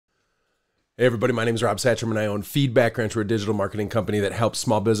Hey everybody, my name is Rob Satcham and I own Feedbackwrench. We're a digital marketing company that helps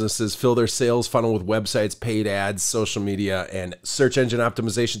small businesses fill their sales funnel with websites, paid ads, social media, and search engine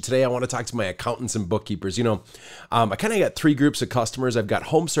optimization. Today I want to talk to my accountants and bookkeepers. I kind of got three groups of customers. I've got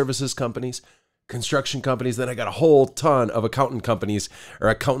home services companies, construction companies, then I got a whole ton of accountant companies or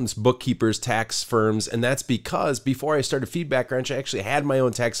accountants, bookkeepers, tax firms. And that's because before I started Feedbackwrench, I actually had my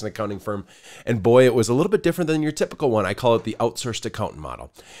own tax and accounting firm. And boy, it was a little bit different than your typical one. I call it the outsourced accountant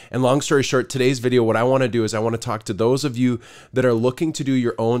model. And long story short, today's video, what I want to do is I want to talk to those of you that are looking to do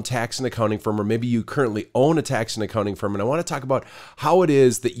your own tax and accounting firm, or maybe you currently own a tax and accounting firm. And I want to talk about how it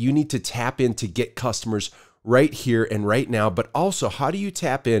is that you need to tap in to get customers right here and right now, but also how do you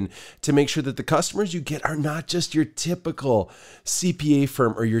tap in to make sure that the customers you get are not just your typical CPA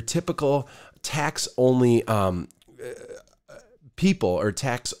firm or your typical tax-only people or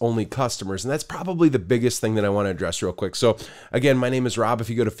tax-only customers. And that's probably the biggest thing that I want to address real quick. So again, my name is Rob. If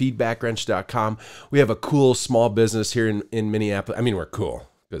you go to feedbackwrench.com, we have a cool small business here in Minneapolis. I mean, we're cool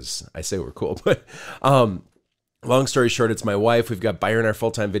because I say we're cool, but long story short, it's my wife. We've got Byron, our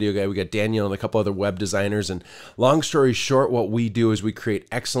full-time video guy. We got Daniel and a couple other web designers. And long story short, what we do is we create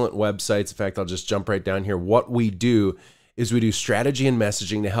excellent websites. In fact, I'll just jump right down here. What we do is we do strategy and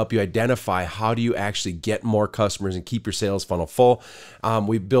messaging to help you identify how do you actually get more customers and keep your sales funnel full.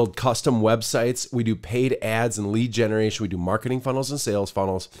 We build custom websites. We do paid ads and lead generation. We do marketing funnels and sales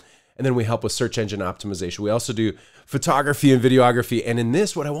funnels. And then we help with search engine optimization. We also do photography and videography. And in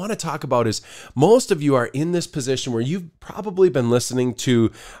this, what I want to talk about is most of you are in this position where you've probably been listening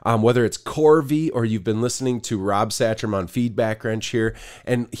to, whether it's Corvy or you've been listening to Rob Satcham on Feedbackwrench here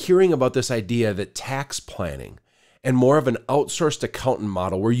and hearing about this idea that tax planning and more of an outsourced accountant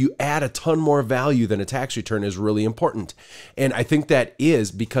model where you add a ton more value than a tax return is really important. And I think that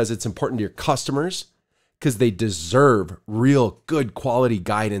is because it's important to your customers, because they deserve real good quality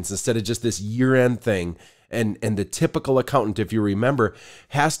guidance instead of just this year-end thing. And the typical accountant, if you remember,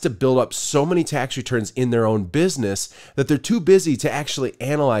 has to build up so many tax returns in their own business that they're too busy to actually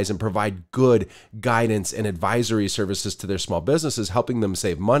analyze and provide good guidance and advisory services to their small businesses, helping them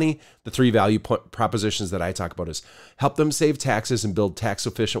save money. The three value propositions that I talk about is help them save taxes and build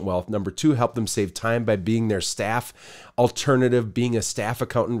tax-efficient wealth. Number two, help them save time by being their staff alternative, being a staff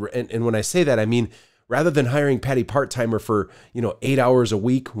accountant. And when I say that, I mean, rather than hiring Patty part-timer for, 8 hours a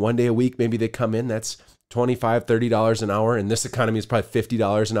week, 1 day a week, maybe they come in, that's $25, $30 an hour. In this economy, it's probably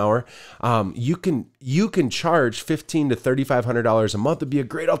 $50 an hour. You can charge $1,500 to $3,500 a month to be a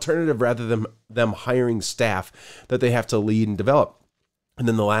great alternative rather than them hiring staff that they have to lead and develop. And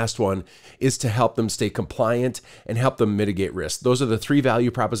then the last one is to help them stay compliant and help them mitigate risk. Those are the three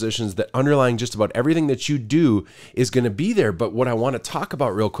value propositions that underlying just about everything that you do is going to be there. But what I want to talk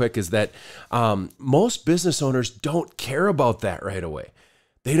about real quick is that most business owners don't care about that right away.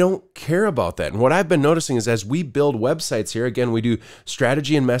 They don't care about that. And what I've been noticing is as we build websites here, again, we do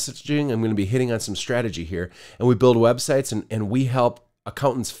strategy and messaging. I'm going to be hitting on some strategy here. And we build websites and we help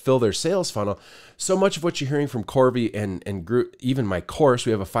accountants fill their sales funnel. So much of what you're hearing from Corby and group, even my course,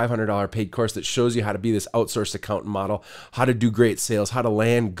 we have a $500 paid course that shows you how to be this outsourced accountant model, how to do great sales, how to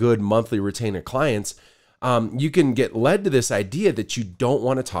land good monthly retainer clients. You can get led to this idea that you don't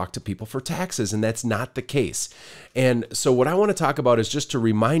want to talk to people for taxes, and that's not the case. And so what I want to talk about is just to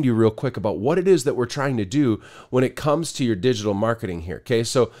remind you real quick about what it is that we're trying to do when it comes to your digital marketing here, okay?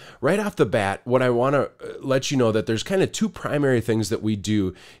 So right off the bat, what I want to let you know that there's kind of two primary things that we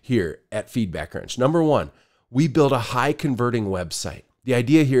do here at Feedbackwrench. Number one, we build a high converting website. The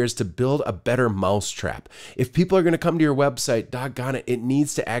idea here is to build a better mousetrap. If people are going to come to your website, doggone it, it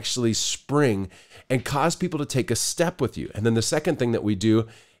needs to actually spring and cause people to take a step with you. And then the second thing that we do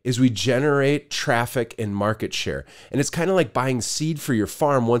is we generate traffic and market share. And it's kind of like buying seed for your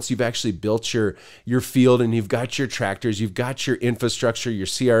farm once you've actually built your field and you've got your tractors, you've got your infrastructure, your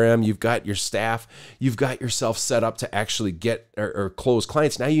CRM, you've got your staff, you've got yourself set up to actually get or close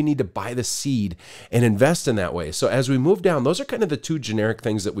clients. Now you need to buy the seed and invest in that way. So as we move down, those are kind of the two generic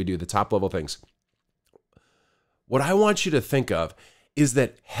things that we do, the top level things. What I want you to think of is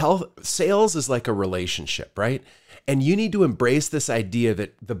that sales is like a relationship, right? And you need to embrace this idea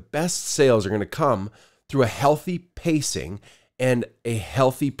that the best sales are going to come through a healthy pacing and a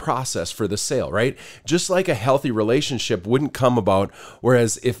healthy process for the sale, right? Just like a healthy relationship wouldn't come about,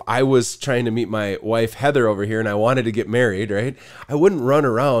 whereas if I was trying to meet my wife, Heather, over here, and I wanted to get married, right? I wouldn't run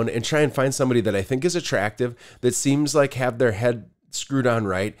around and try and find somebody that I think is attractive, that seems like have their head screwed on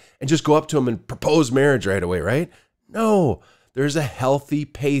right, and just go up to them and propose marriage right away, right? No. There's a healthy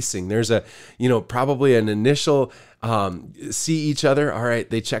pacing. There's a, probably an initial see each other. All right,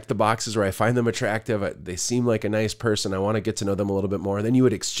 they check the boxes where I find them attractive. They seem like a nice person. I want to get to know them a little bit more. Then you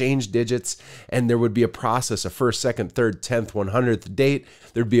would exchange digits, and there would be a process, a first, second, third, 10th, 100th date.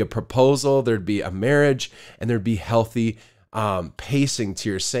 There'd be a proposal. There'd be a marriage, and there'd be healthy pacing to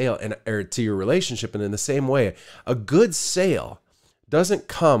your sale or to your relationship. And in the same way, a good sale doesn't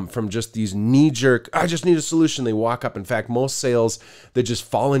come from just these knee-jerk, I just need a solution. They walk up. In fact, most sales that just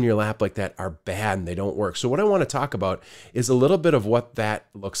fall in your lap like that are bad and they don't work. So what I want to talk about is a little bit of what that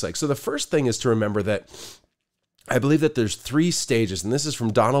looks like. So the first thing is to remember that I believe that there's 3 stages, and this is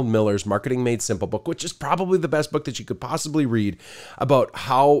from Donald Miller's Marketing Made Simple book, which is probably the best book that you could possibly read about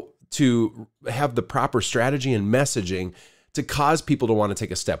how to have the proper strategy and messaging to cause people to want to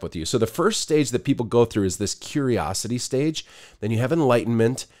take a step with you. So the first stage that people go through is this curiosity stage. Then you have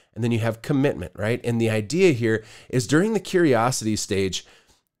enlightenment, and then you have commitment, right? And the idea here is during the curiosity stage,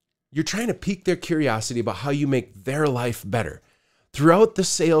 you're trying to pique their curiosity about how you make their life better. Throughout the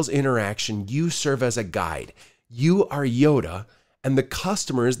sales interaction, you serve as a guide. You are Yoda, and the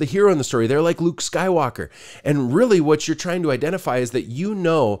customer is the hero in the story. They're like Luke Skywalker. And really what you're trying to identify is that you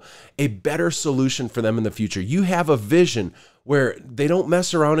know a better solution for them in the future. You have a vision where they don't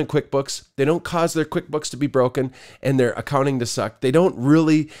mess around in QuickBooks. They don't cause their QuickBooks to be broken and their accounting to suck. They don't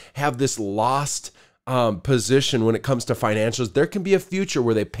really have this lost position when it comes to financials. There can be a future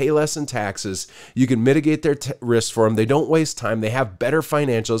where they pay less in taxes. You can mitigate their risk for them. They don't waste time. They have better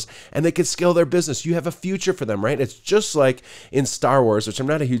financials and they can scale their business. You have a future for them, right? It's just like in Star Wars, which I'm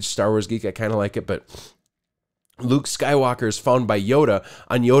not a huge Star Wars geek. I kind of like it, but Luke Skywalker is found by Yoda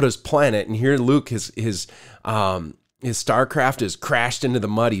on Yoda's planet. And here Luke, his starcraft is crashed into the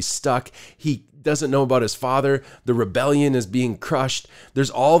mud. He's stuck. He doesn't know about his father. The rebellion is being crushed.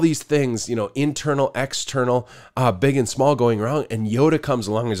 There's all these things, internal, external, big and small going wrong. And Yoda comes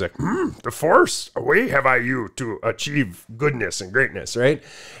along and he's like, the Force, away have I you to achieve goodness and greatness, right?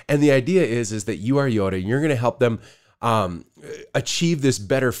 And the idea is that you are Yoda and you're going to help them achieve this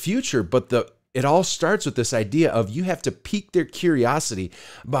better future. But it all starts with this idea of you have to pique their curiosity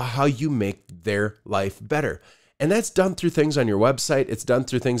about how you make their life better. And that's done through things on your website. It's done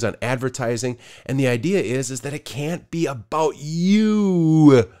through things on advertising. And the idea is that it can't be about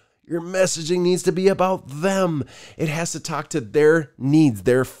you. Your messaging needs to be about them. It has to talk to their needs,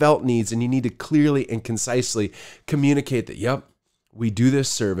 their felt needs. And you need to clearly and concisely communicate that, yep, we do this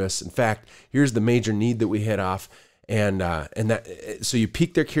service. In fact, here's the major need that we hit off. So you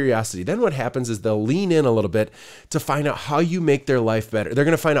pique their curiosity. Then what happens is they'll lean in a little bit to find out how you make their life better. They're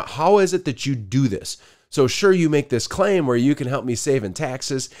going to find out, how is it that you do this? So sure, you make this claim where you can help me save in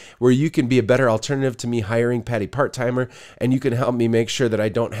taxes, where you can be a better alternative to me hiring Patty part-timer, and you can help me make sure that I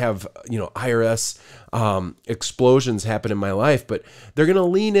don't have, IRS explosions happen in my life. But they're going to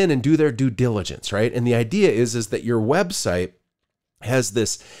lean in and do their due diligence, right? And the idea is that your website has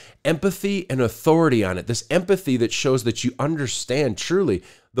this empathy and authority on it, this empathy that shows that you understand truly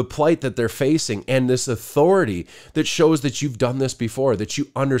the plight that they're facing, and this authority that shows that you've done this before, that you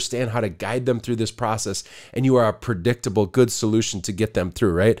understand how to guide them through this process, and you are a predictable, good solution to get them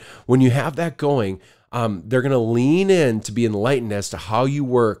through, right? When you have that going, they're going to lean in to be enlightened as to how you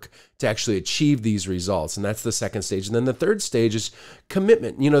work to actually achieve these results. And that's the second stage. And then the third stage is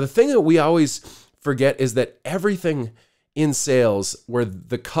commitment. The thing that we always forget is that everything in sales where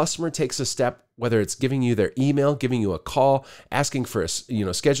the customer takes a step, whether it's giving you their email, giving you a call, asking for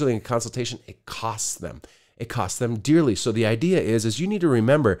scheduling a consultation, it costs them. It costs them dearly. So the idea is you need to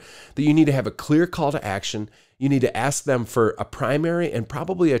remember that you need to have a clear call to action. You need to ask them for a primary and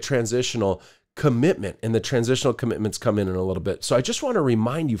probably a transitional commitment, and the transitional commitments come in a little bit. So I just want to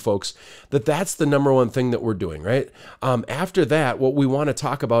remind you folks that that's the number one thing that we're doing, right? After that, what we want to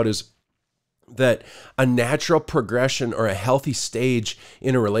talk about is that a natural progression or a healthy stage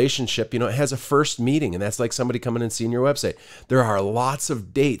in a relationship, it has a first meeting, and that's like somebody coming and seeing your website. There are lots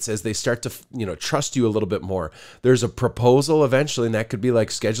of dates as they start to, trust you a little bit more. There's a proposal eventually, and that could be like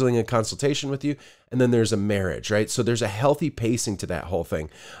scheduling a consultation with you. And then there's a marriage, right? So there's a healthy pacing to that whole thing.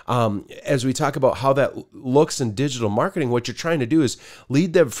 As we talk about how that looks in digital marketing, what you're trying to do is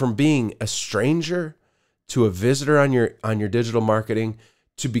lead them from being a stranger to a visitor on your digital marketing,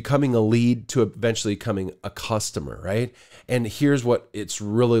 to becoming a lead, to eventually becoming a customer, right? And here's what it's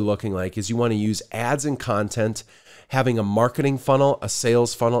really looking like is you want to use ads and content, having a marketing funnel, a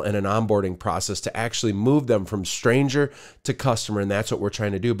sales funnel, and an onboarding process to actually move them from stranger to customer. And that's what we're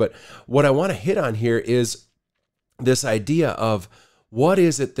trying to do. But what I want to hit on here is this idea of what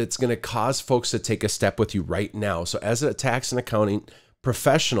is it that's going to cause folks to take a step with you right now? So as a tax and accounting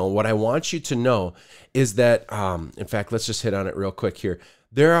professional, what I want you to know is that, in fact, let's just hit on it real quick here.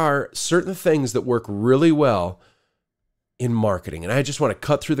 There are certain things that work really well in marketing. And I just want to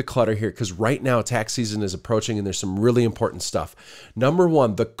cut through the clutter here because right now tax season is approaching and there's some really important stuff. Number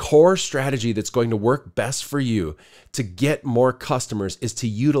one, the core strategy that's going to work best for you to get more customers is to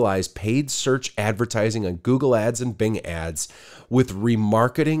utilize paid search advertising on Google Ads and Bing Ads with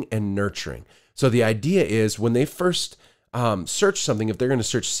remarketing and nurturing. So the idea is when they first search something, if they're going to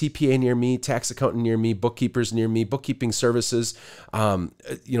search CPA near me, tax accountant near me, bookkeepers near me, bookkeeping services,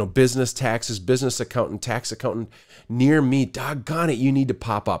 business taxes, business accountant, tax accountant near me, doggone it, you need to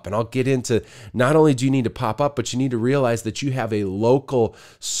pop up. And I'll get into, not only do you need to pop up, but you need to realize that you have a local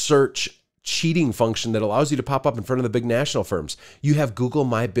search cheating function that allows you to pop up in front of the big national firms. You have Google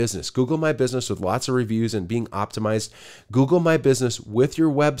My Business. Google My Business with lots of reviews and being optimized. Google My Business with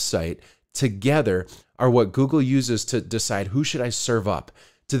your website together are what Google uses to decide who should I serve up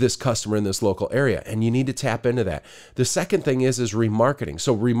to this customer in this local area. And you need to tap into that. The second thing is remarketing.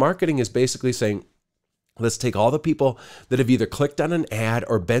 So remarketing is basically saying, let's take all the people that have either clicked on an ad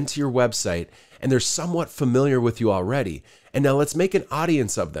or been to your website and they're somewhat familiar with you already. And now let's make an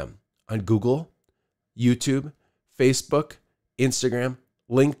audience of them on Google, YouTube, Facebook, Instagram,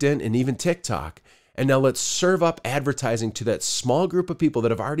 LinkedIn, and even TikTok. And now let's serve up advertising to that small group of people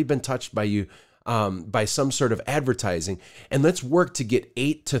that have already been touched by you by some sort of advertising. And let's work to get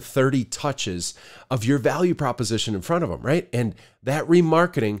 8 to 30 touches of your value proposition in front of them, right? And that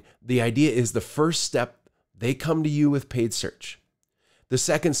remarketing, the idea is the first step, they come to you with paid search. The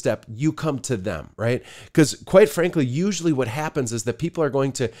second step, you come to them, right? Because quite frankly, usually what happens is that people are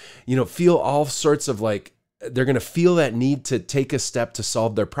going to, feel all sorts of they're going to feel that need to take a step to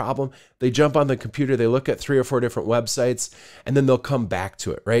solve their problem. They jump on the computer, they look at 3 or 4 different websites, and then they'll come back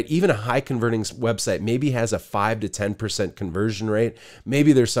to it, right? Even a high converting website maybe has a 5 to 10% conversion rate.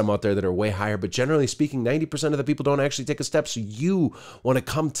 Maybe there's some out there that are way higher, but generally speaking, 90% of the people don't actually take a step. So you want to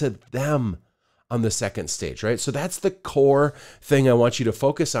come to them on the second stage, right? So that's the core thing I want you to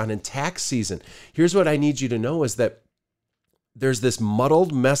focus on in tax season. Here's what I need you to know is that there's this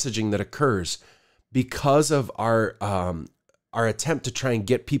muddled messaging that occurs because of our attempt to try and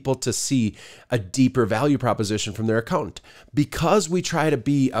get people to see a deeper value proposition from their accountant. Because we try to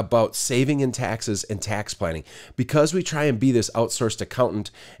be about saving in taxes and tax planning, because we try and be this outsourced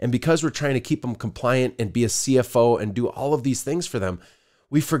accountant, and because we're trying to keep them compliant and be a CFO and do all of these things for them,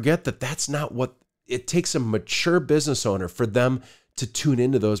 we forget that that's not what it takes a mature business owner for them to tune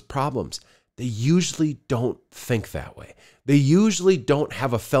into those problems. They usually don't think that way. They usually don't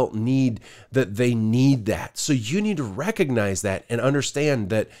have a felt need that they need that. So you need to recognize that and understand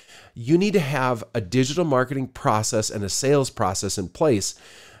that you need to have a digital marketing process and a sales process in place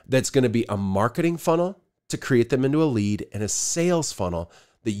that's going to be a marketing funnel to create them into a lead and a sales funnel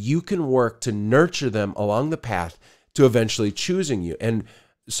that you can work to nurture them along the path to eventually choosing you. And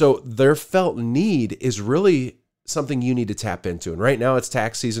so their felt need is really something you need to tap into. And right now it's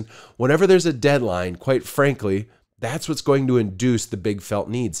tax season. Whenever there's a deadline, quite frankly, that's what's going to induce the big felt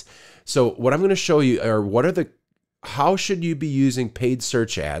needs. So what I'm going to show you are how should you be using paid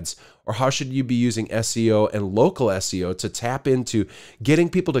search ads, or how should you be using SEO and local SEO to tap into getting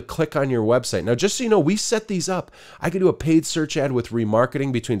people to click on your website. Now, just so you know, we set these up. I could do a paid search ad with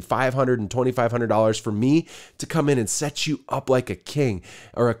remarketing between $500 and $2,500 for me to come in and set you up like a king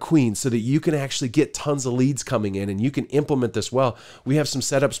or a queen so that you can actually get tons of leads coming in and you can implement this well. We have some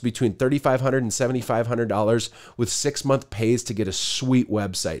setups between $3,500 and $7,500 with 6-month pays to get a sweet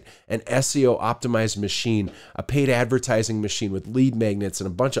website, an SEO optimized machine, a paid advertising machine with lead magnets, and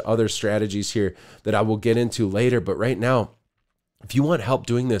a bunch of other strategies here that I will get into later. But right now, if you want help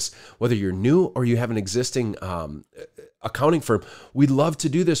doing this, whether you're new or you have an existing accounting firm, we'd love to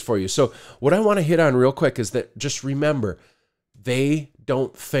do this for you. So what I want to hit on real quick is that just remember, they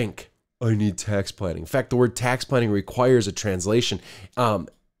don't think, I need tax planning. In fact, the word tax planning requires a translation. And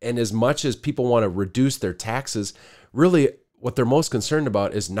as much as people want to reduce their taxes, really what they're most concerned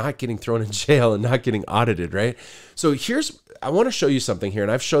about is not getting thrown in jail and not getting audited, right? So I want to show you something here,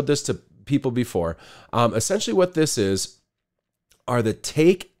 and I've showed this to people before. Essentially what this are the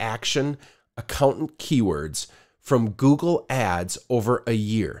take action accountant keywords from Google Ads over a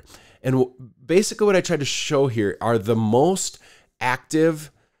year. And basically what I tried to show here are the most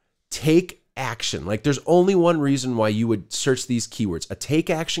active take action. Like there's only one reason why you would search these keywords. A take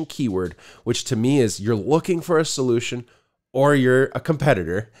action keyword, which to me is you're looking for a solution or you're a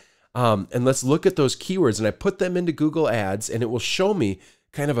competitor. And let's look at those keywords, and I put them into Google Ads, and it will show me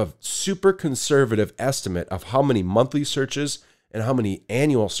kind of a super conservative estimate of how many monthly searches and how many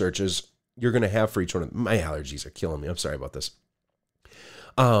annual searches you're going to have for each one of them. My allergies are killing me. I'm sorry about this.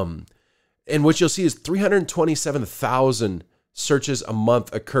 And what you'll see is 327,000 searches a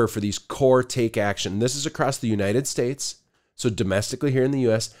month occur for these core take action. This is across the United States, so domestically here in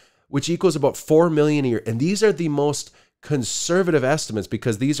the US, which equals about 4 million a year. And these are the most conservative estimates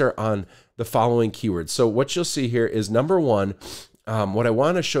because these are on the following keywords. So what you'll see here is number one, what I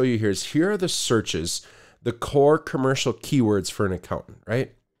want to show you here is here are the searches, the core commercial keywords for an accountant,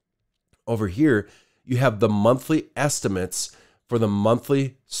 right? Over here, you have the monthly estimates for the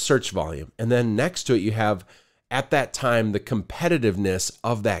monthly search volume. And then next to it, you have at that time, the competitiveness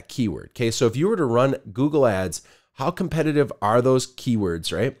of that keyword. Okay, so if you were to run Google Ads, how competitive are those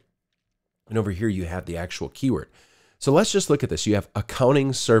keywords, right? And over here, you have the actual keyword. So let's just look at this. You have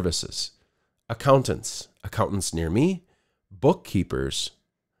accounting services, accountants, accountants near me, bookkeepers,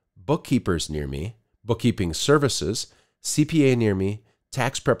 bookkeepers near me, bookkeeping services, CPA near me,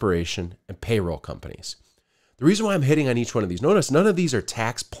 tax preparation, and payroll companies. The reason why I'm hitting on each one of these, notice none of these are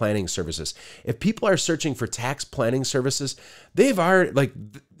tax planning services. If people are searching for tax planning services, they've already, like,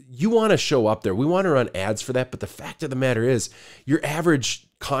 you want to show up there. We want to run ads for that. But the fact of the matter is, your average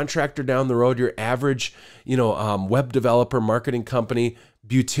contractor down the road, your average, web developer, marketing company,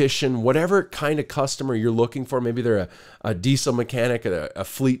 beautician, whatever kind of customer you're looking for, maybe they're a diesel mechanic at a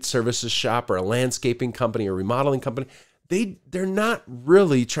fleet services shop or a landscaping company or remodeling company, they're not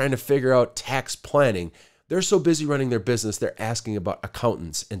really trying to figure out tax planning. They're so busy running their business, they're asking about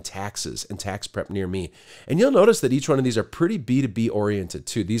accountants and taxes and tax prep near me. And you'll notice that each one of these are pretty B2B oriented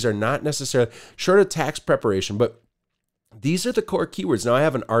too. These are not necessarily short of tax preparation, but these are the core keywords. Now I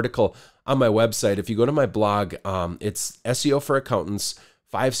have an article on my website. If you go to my blog, it's SEO for Accountants,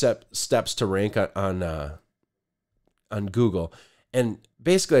 5 steps to rank on Google. And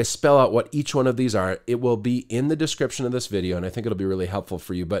basically I spell out what each one of these are. It will be in the description of this video, and I think it'll be really helpful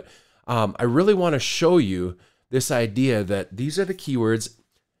for you. But I really want to show you this idea that these are the keywords.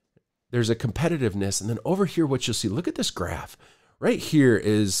 There's a competitiveness. And then over here, what you'll see, look at this graph. Right here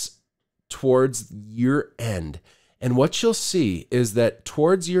is towards year end. And what you'll see is that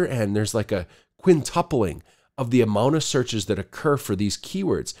towards year end, there's like a quintupling of the amount of searches that occur for these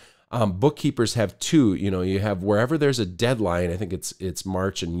keywords. Bookkeepers have two, you have wherever there's a deadline, I think it's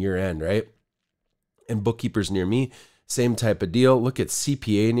March and year end, right? And bookkeepers near me, same type of deal. Look at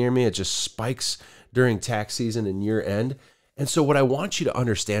CPA near me. It just spikes during tax season and year end. And so what I want you to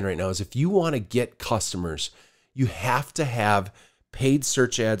understand right now is if you want to get customers, you have to have paid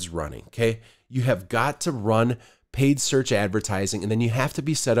search ads running, okay? You have got to run paid search advertising, and then you have to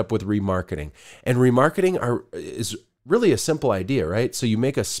be set up with remarketing. And remarketing is really a simple idea, right? So you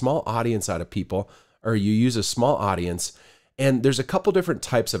make a small audience out of people, or you use a small audience. And there's a couple different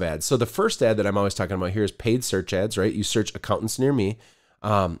types of ads. So the first ad that I'm always talking about here is paid search ads, right? You search accountants near me.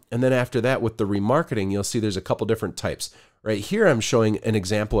 And then after that, with the remarketing, you'll see there's a couple different types. Right here, I'm showing an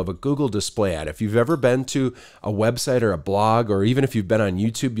example of a Google display ad. If you've ever been to a website or a blog, or even if you've been on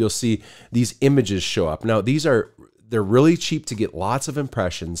YouTube, you'll see these images show up. Now, they're really cheap to get lots of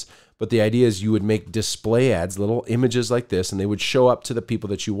impressions, but the idea is you would make display ads, little images like this, and they would show up to the people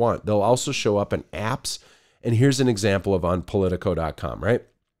that you want. They'll also show up in apps. And here's an example of on Politico.com, right?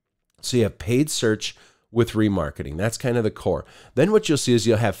 So you have paid search with remarketing. That's kind of the core. Then what you'll see is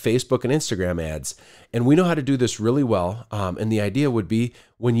you'll have Facebook and Instagram ads. And we know how to do this really well. And the idea would be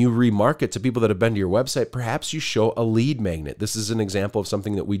when you remarket to people that have been to your website, perhaps you show a lead magnet. This is an example of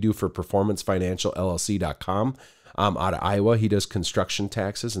something that we do for performancefinancialllc.com. Out of Iowa. He does construction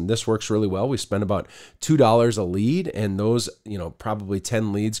taxes, and this works really well. We spend about $2 a lead, and those, probably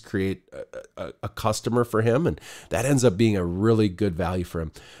 10 leads create a customer for him, and that ends up being a really good value for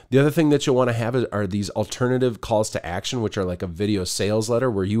him. The other thing that you'll want to have are these alternative calls to action, which are like a video sales letter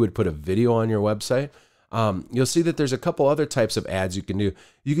where you would put a video on your website. You'll see that there's a couple other types of ads you can do.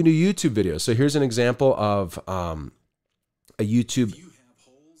 You can do YouTube videos. So here's an example of a YouTube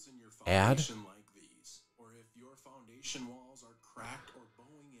ad. Walls are cracked or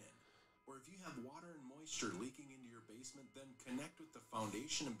bowing in, or if you have water and moisture leaking into your basement, then connect with the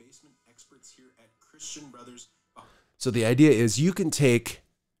foundation and basement experts here at Christian Brothers. So the idea is you can take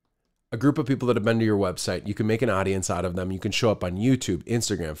a group of people that have been to your website, you can make an audience out of them, you can show up on YouTube,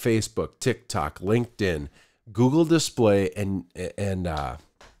 Instagram, Facebook, TikTok, LinkedIn, Google Display, and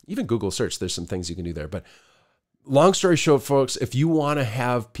even Google Search. There's some things you can do there. But long story short, folks, if you want to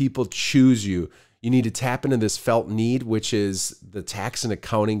have people choose you, you need to tap into this felt need, which is the tax and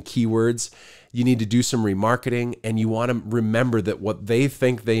accounting keywords. you need to do some remarketing, and you want to remember that what they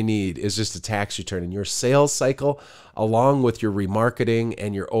think they need is just a tax return. And your sales cycle, along with your remarketing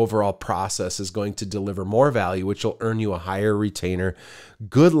and your overall process, is going to deliver more value, which will earn you a higher retainer.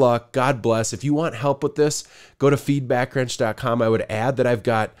 Good luck. God bless. If you want help with this, go to feedbackwrench.com. I would add that I've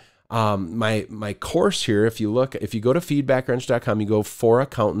got my course here. If you go to feedbackwrench.com, you go for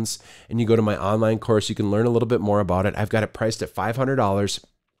accountants, and you go to my online course, you can learn a little bit more about it. I've got it priced at $500.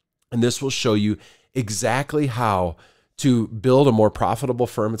 And this will show you exactly how to build a more profitable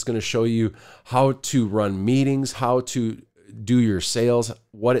firm. It's going to show you how to run meetings, how to do your sales,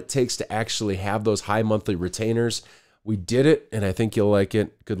 what it takes to actually have those high monthly retainers. We did it, and I think you'll like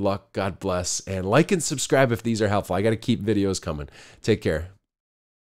it. Good luck. God bless. And like and subscribe if these are helpful. I got to keep videos coming. Take care.